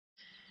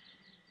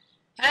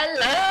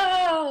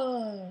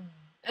Hello!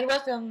 And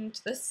welcome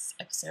to this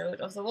episode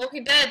of The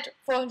Walking Dead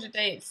 400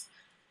 Days.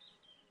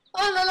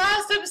 On the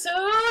last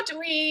episode,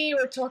 we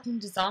were talking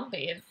to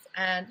zombies,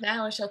 and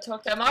now we shall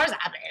talk to more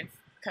zombies,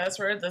 because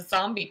we're the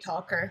zombie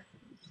talker.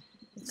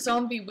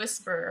 Zombie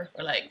whisperer.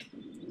 We're like,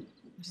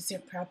 what is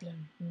your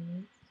problem?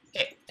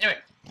 Okay, anyway,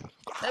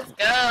 let's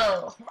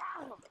go.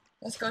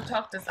 Let's go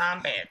talk to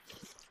zombies.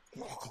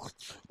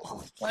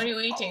 What are you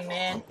eating,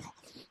 man?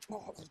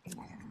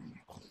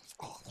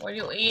 What are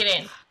you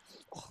eating?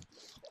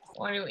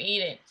 What are you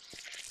eating?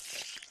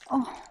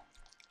 Oh,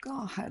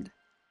 God.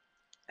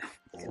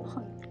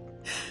 God.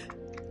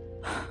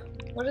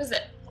 What is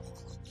it?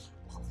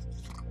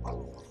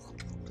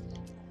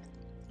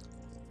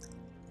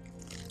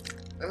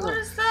 What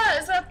is that?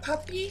 Is that a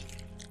puppy?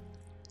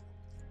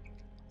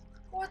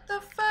 What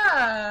the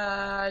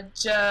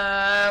fudge?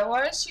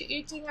 Why is she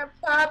eating a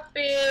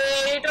puppy?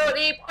 Don't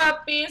eat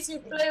puppies, you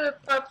play with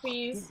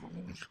puppies.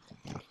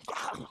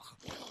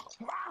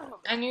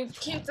 And you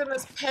keep them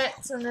as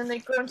pets, and then they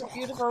grow into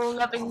beautiful,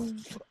 loving,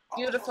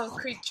 beautiful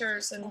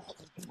creatures, and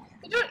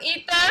you don't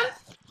eat them!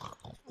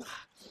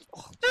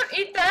 Don't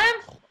eat them!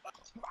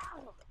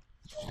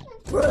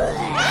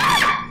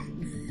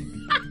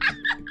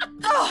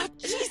 Oh,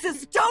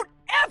 Jesus, don't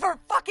ever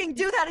fucking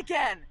do that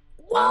again!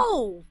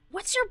 Whoa!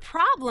 What's your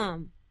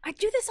problem? I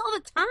do this all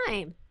the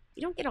time.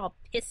 You don't get all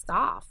pissed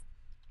off.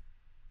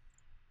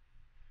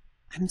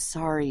 I'm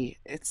sorry.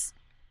 It's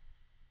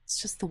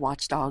just the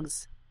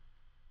watchdogs.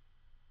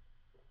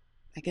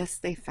 I guess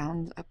they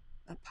found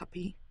a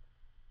puppy.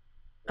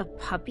 A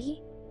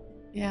puppy?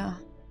 Yeah.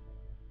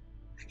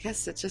 I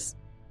guess it just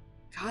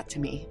got to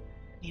me.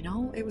 You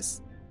know, it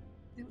was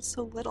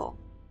so little.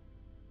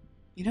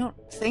 You don't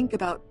think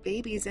about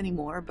babies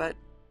anymore, but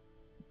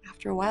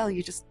after a while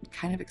you just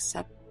kind of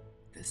accept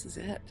this is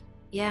it.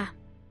 Yeah.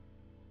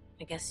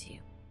 I guess you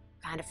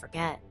kind of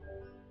forget.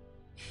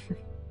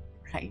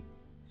 Right.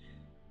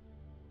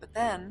 But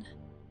then,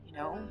 you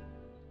know,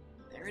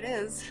 there it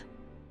is.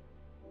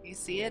 You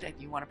see it and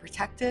you want to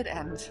protect it,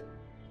 and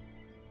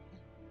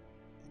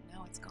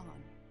now it's gone.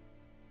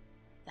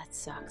 That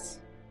sucks.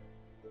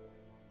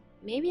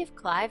 Maybe if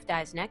Clive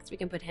dies next, we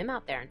can put him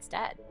out there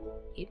instead.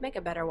 He'd make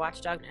a better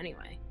watchdog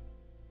anyway.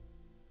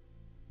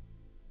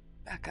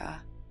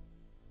 Becca.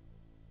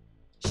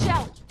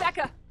 Shell!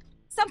 Becca!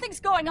 Something's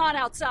going on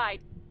outside!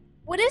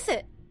 What is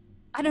it?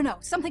 I don't know,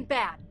 something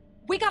bad.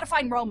 We gotta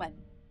find Roman.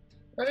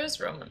 Where is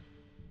Roman?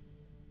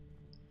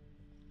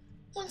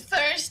 I'm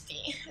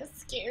thirsty. It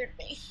scared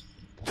me.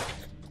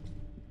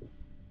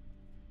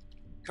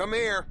 Come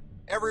here,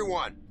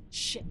 everyone.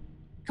 Shit.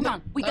 Come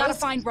on, we gotta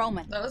find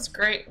Roman. That was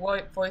great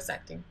voice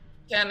acting.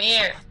 Come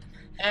here,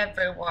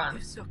 everyone.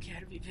 Eu só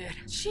quero viver.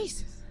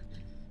 Jesus.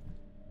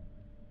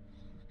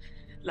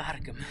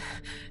 Larga-me.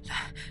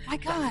 My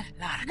God.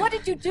 Larga-me. What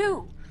did you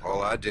do?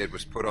 All I did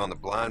was put on the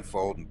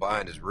blindfold and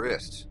bind his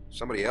wrists.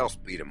 Somebody else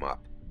beat him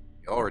up.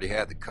 He already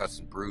had the cuts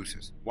and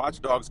bruises.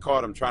 Watchdogs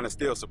caught him trying to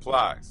steal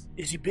supplies.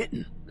 Is he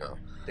bitten? No,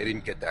 they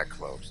didn't get that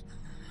close.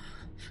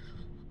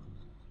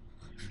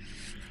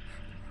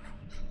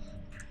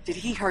 Did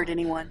he hurt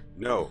anyone?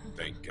 No,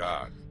 thank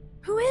God.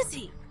 Who is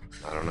he?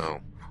 I don't know,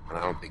 and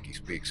I don't think he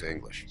speaks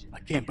English. I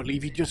can't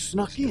believe he just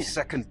snuck It's in. the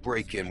second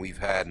break-in we've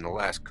had in the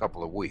last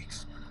couple of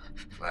weeks.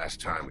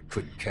 Last time we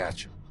couldn't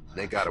catch him.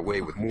 They got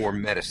away with more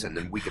medicine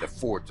than we could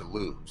afford to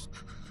lose.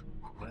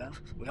 Well,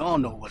 we all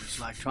know what it's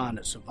like trying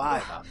to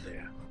survive out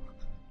there.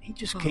 He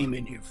just came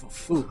in here for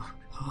food.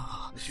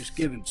 Let's just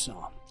give him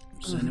some.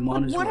 Send him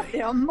on his What way. if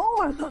there are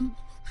more of them?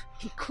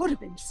 He could have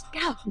been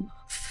scouting.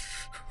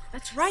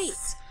 That's right.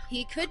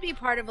 He could be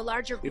part of a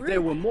larger group. If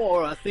there were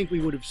more, I think we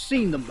would have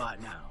seen them by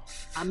now.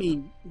 I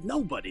mean,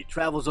 nobody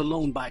travels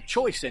alone by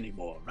choice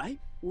anymore, right?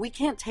 We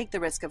can't take the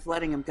risk of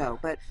letting him go,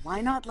 but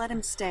why not let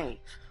him stay?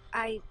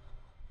 I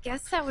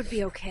guess that would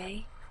be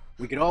okay.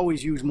 We could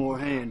always use more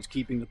hands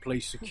keeping the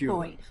place secure.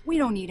 Boyd, we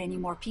don't need any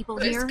more people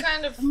But here. it's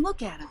kind of And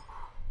look at him.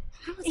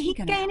 How is He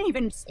gonna... can't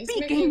even He's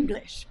speak making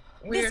English.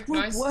 This weird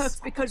group noises.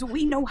 works because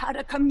we know how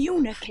to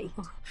communicate.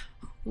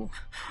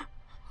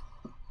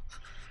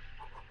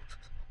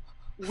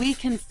 We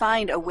can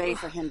find a way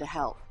for him to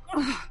help.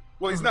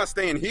 Well, he's not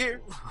staying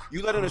here.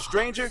 You let in a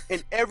stranger,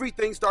 and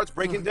everything starts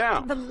breaking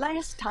down. The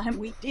last time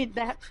we did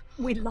that,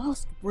 we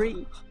lost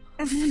Bree.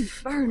 And then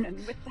Vernon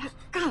with that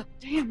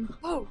goddamn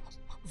boat.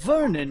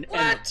 Vernon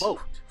and What? the boat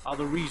are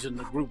the reason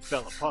the group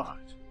fell apart.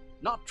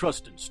 Not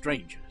trusting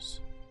strangers.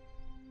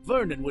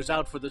 Vernon was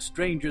out for the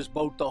stranger's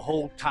boat the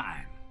whole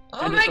time.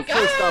 Oh and my at the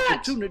first God!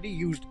 opportunity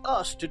used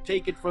us to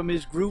take it from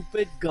his group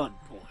at gunpoint.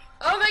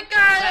 Oh my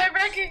God, I We're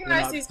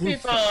recognize not these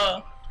group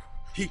people.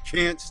 He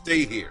can't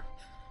stay here.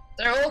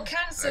 They're all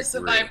cancer I agree.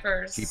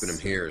 survivors. Keeping him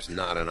here is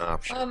not an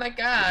option. Oh my In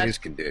God. his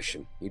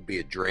condition, he'd be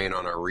a drain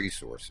on our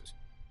resources.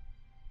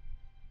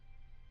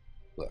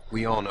 Look,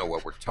 we all know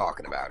what we're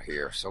talking about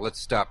here, so let's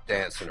stop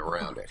dancing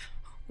around it.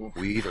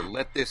 We either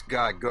let this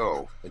guy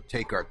go and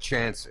take our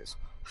chances,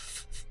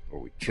 or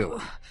we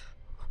kill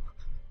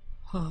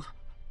him.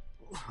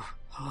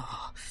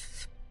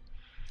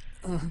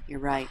 You're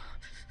right.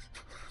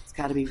 It's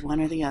gotta be one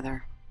or the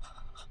other.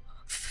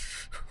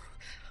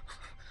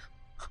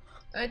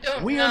 I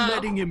don't We're know.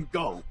 letting him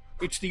go.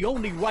 It's the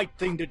only right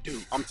thing to do.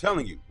 I'm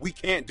telling you, we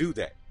can't do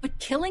that. But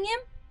killing him?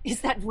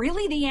 Is that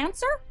really the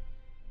answer?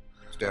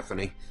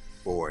 Stephanie,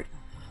 Boyd,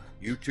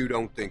 you two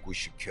don't think we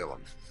should kill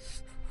him.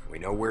 We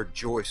know where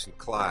Joyce and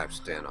Clive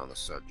stand on the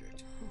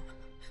subject.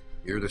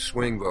 You're the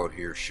swing vote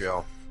here,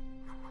 Shell.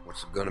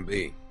 What's it gonna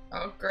be?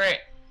 Oh, great.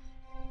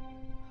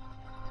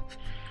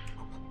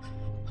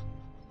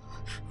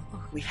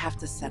 We have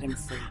to set him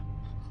free.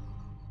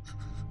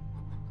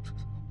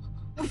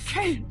 We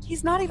can't.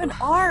 He's not even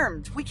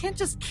armed. We can't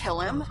just kill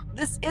him.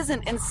 This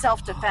isn't in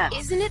self-defense.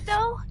 Isn't it,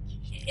 though?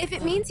 If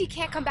it means he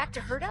can't come back to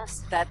hurt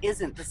us? That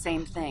isn't the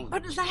same thing.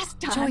 But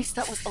last time... Joyce,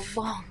 that was a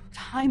long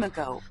time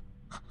ago.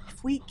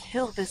 If we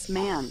kill this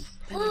man,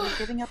 then we're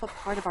giving up a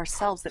part of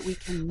ourselves that we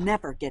can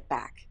never get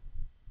back.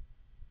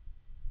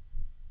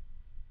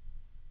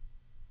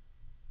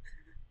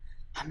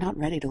 I'm not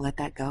ready to let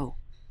that go.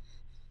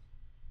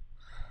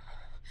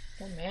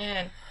 Oh,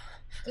 man.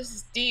 This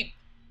is deep.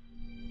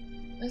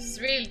 This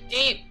is really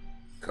deep.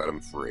 Cut him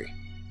free.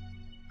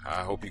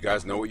 I hope you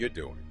guys know what you're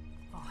doing.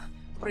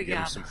 Give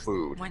him some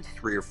food. When-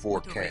 3 or 4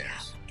 what do we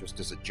cans.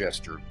 Just as a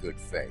gesture of good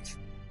faith.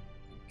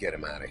 Get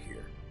him out of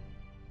here.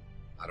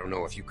 I don't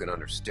know if you can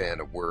understand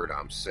a word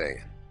I'm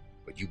saying,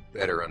 but you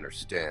better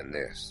understand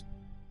this.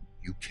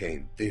 You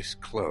came this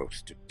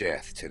close to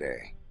death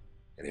today.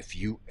 And if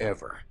you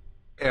ever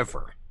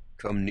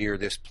come near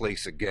this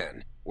place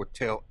again, or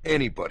tell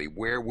anybody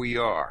where we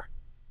are,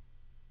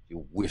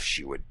 you'll wish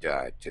you had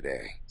died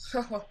today.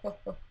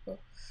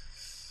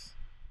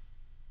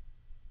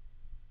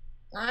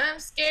 I'm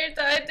scared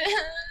that I did.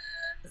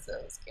 I'm so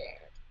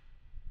scared.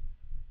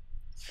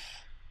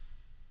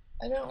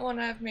 I don't want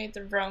to have made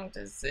the wrong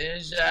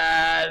decision.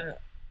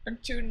 I'm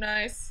too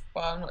nice.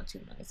 Well, I'm not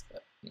too nice,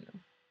 but you know.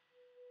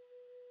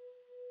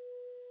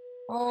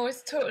 Oh,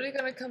 it's totally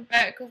gonna come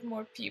back with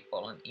more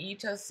people and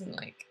eat us and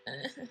like.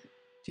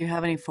 Do you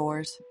have any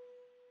 4s?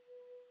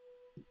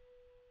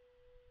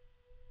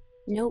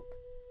 Nope.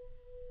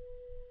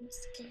 I'm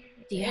scared.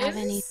 Do you have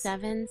any Is-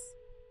 7s?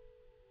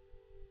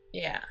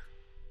 Yeah.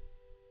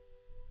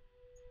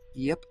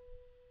 Yep.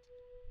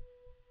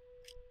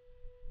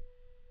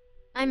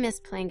 I miss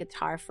playing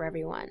guitar for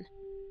everyone.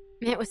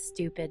 It was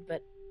stupid,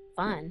 but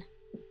fun.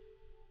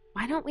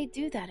 Why don't we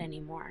do that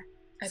anymore?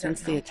 I don't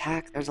Since the know.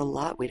 attack, there's a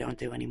lot we don't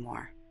do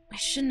anymore. I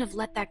shouldn't have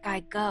let that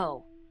guy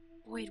go.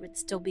 Boyd would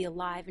still be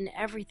alive and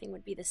everything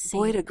would be the same.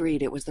 Boyd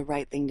agreed it was the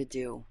right thing to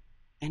do.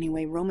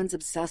 Anyway, Roman's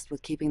obsessed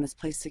with keeping this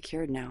place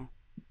secured now.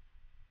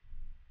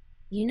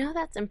 You know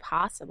that's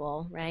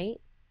impossible, right?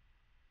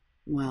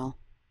 Well,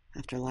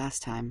 after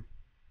last time.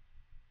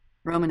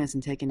 Roman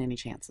isn't taking any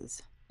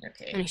chances.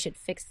 Okay. And he should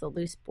fix the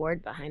loose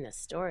board behind the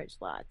storage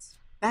lots.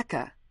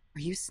 Becca,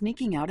 are you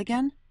sneaking out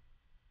again?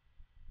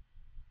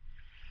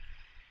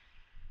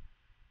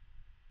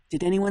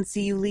 Did anyone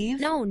see you leave?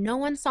 No, no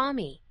one saw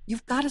me.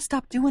 You've got to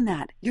stop doing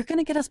that. You're going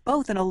to get us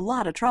both in a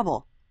lot of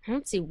trouble. I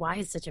don't see why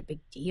it's such a big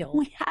deal.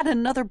 We had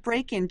another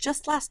break-in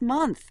just last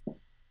month.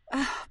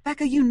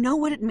 Becca, you know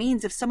what it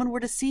means if someone were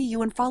to see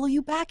you and follow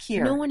you back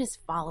here. No one is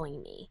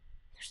following me.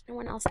 There's no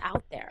one else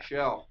out there.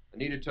 Shell, I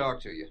need to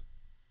talk to you.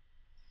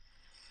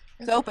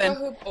 I It's open.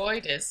 forgot who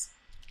Boyd is.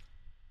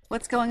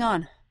 What's going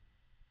on?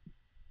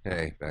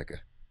 Hey, Becca.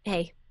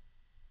 Hey,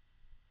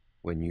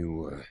 When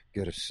you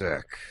get a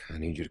sec, I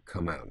need you to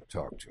come out and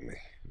talk to me.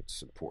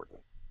 It's important.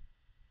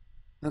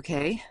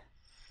 Okay.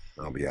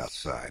 I'll be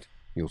outside.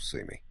 You'll see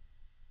me.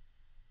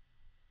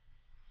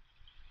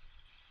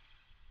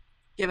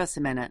 Give us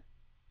a minute.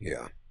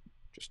 Yeah,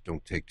 just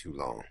don't take too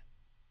long.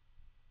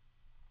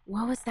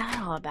 what was that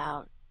all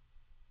about?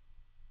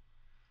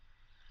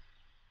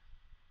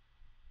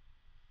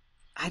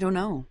 I don't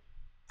know.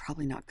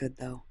 Probably not good,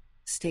 though.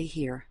 Stay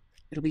here.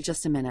 It'll be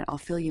just a minute. I'll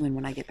fill you in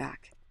when I get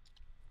back.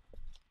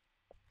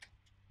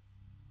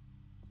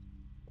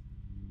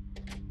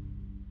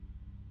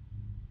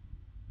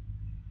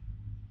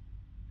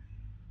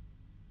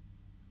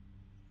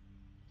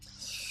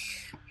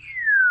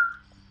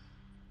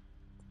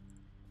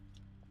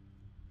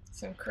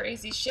 Some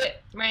crazy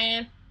shit,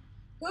 man.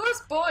 Who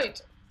is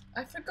Boyd?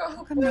 I forgot who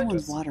How come Boyd no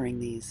one's was. watering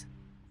these?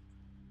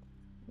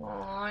 Oh,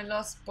 I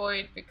lost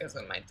Boyd because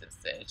of my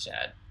decision.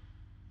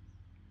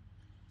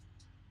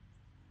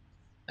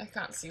 I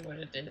can't see what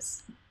it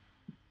is.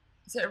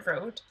 Is it a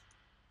road?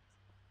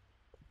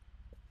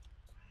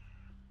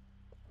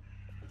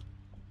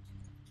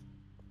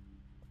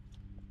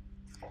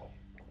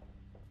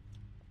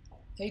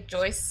 Hey,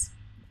 Joyce.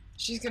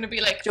 She's gonna be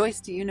like, Joyce,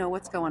 do you know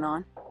what's going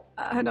on?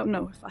 I don't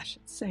know if I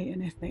should say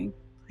anything.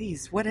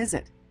 Please, what is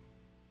it?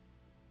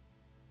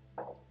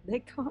 They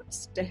caught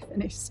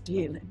Stephanie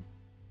stealing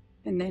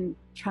and then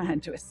trying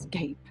to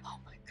escape. Oh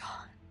my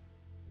god.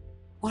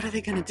 What are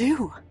they gonna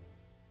do?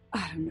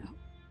 I don't know.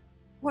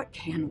 What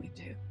can we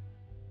do?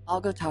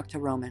 I'll go talk to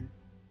Roman.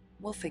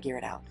 We'll figure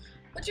it out.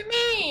 what do you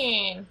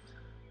mean?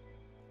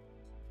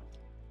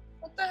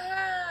 What the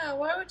hell?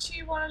 Why would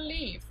she want to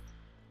leave?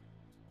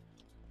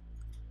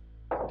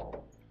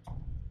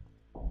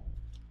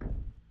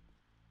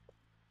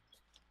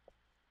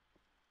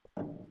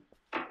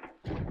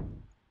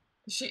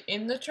 Is she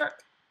in the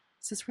truck?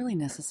 Is this really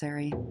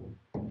necessary?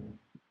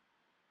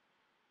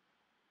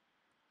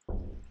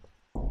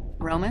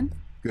 Roman,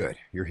 Good,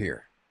 you're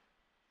here.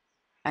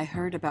 I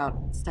heard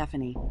about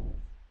Stephanie.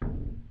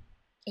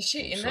 Is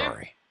she in there?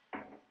 Sorry.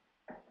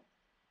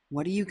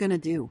 What are you gonna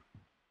do?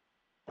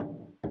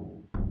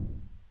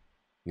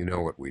 You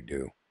know what we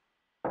do.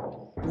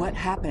 What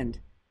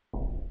happened?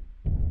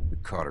 We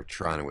caught her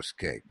trying to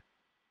escape.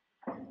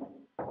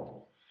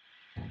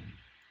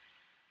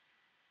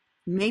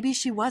 Maybe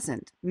she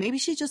wasn't. Maybe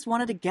she just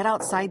wanted to get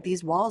outside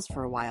these walls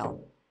for a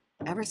while.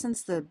 Ever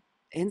since the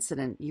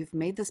incident, you've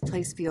made this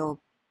place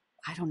feel,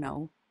 I don't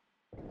know,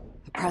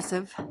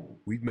 oppressive.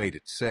 We've made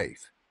it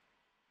safe.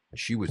 And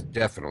she was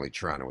definitely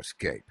trying to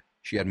escape.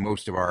 She had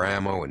most of our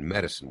ammo and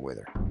medicine with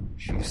her.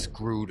 She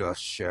screwed us,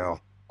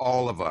 Shell.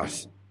 All of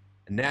us.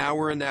 And now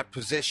we're in that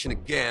position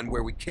again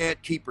where we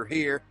can't keep her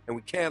here and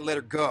we can't let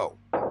her go.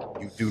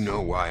 You do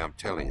know why I'm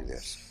telling you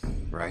this,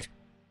 right?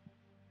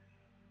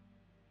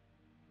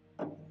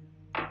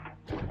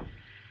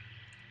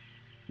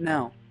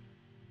 No.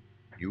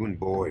 You and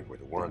Boyd were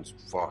the ones who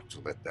fought to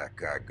let that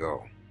guy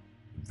go.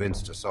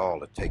 Convinced us all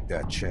to take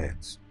that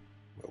chance.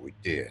 Well, we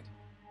did.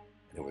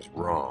 And it was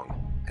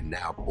wrong. And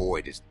now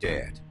Boyd is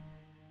dead.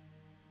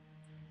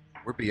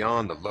 We're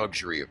beyond the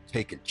luxury of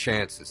taking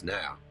chances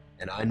now.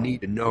 And I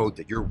need to know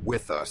that you're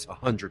with us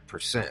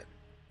 100%.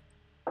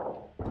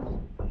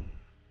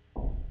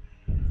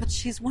 But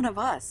she's one of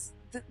us.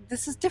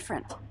 This is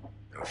different.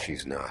 No,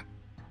 she's not.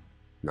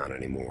 Not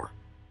anymore.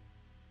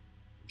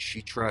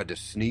 She tried to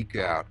sneak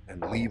out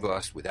and leave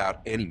us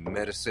without any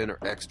medicine or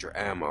extra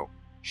ammo.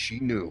 She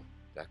knew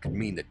that could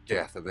mean the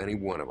death of any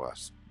one of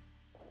us.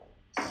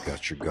 You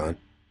got your gun?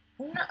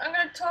 I'm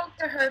gonna talk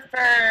to her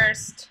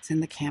first. It's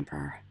in the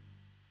camper.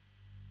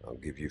 I'll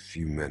give you a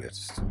few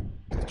minutes to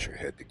get your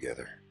head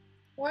together.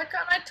 Why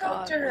can't I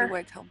talk to What her? do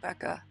I tell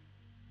Becca?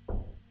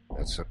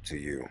 That's up to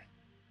you.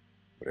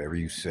 Whatever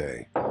you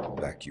say, I'll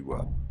back you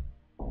up.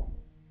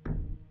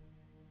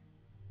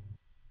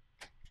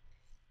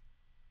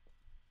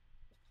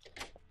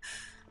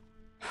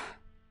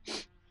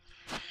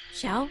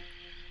 Shell?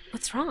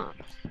 What's wrong?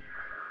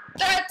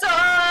 That's all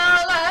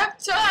I have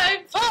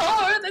time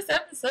for this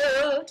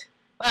episode.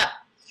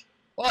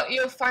 Well,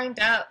 you'll find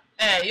out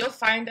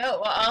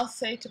what I'll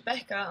say to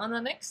Becca on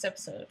the next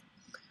episode.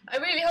 I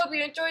really hope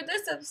you enjoyed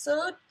this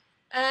episode,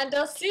 and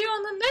I'll see you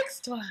on the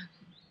next one.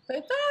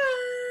 Bye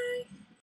bye.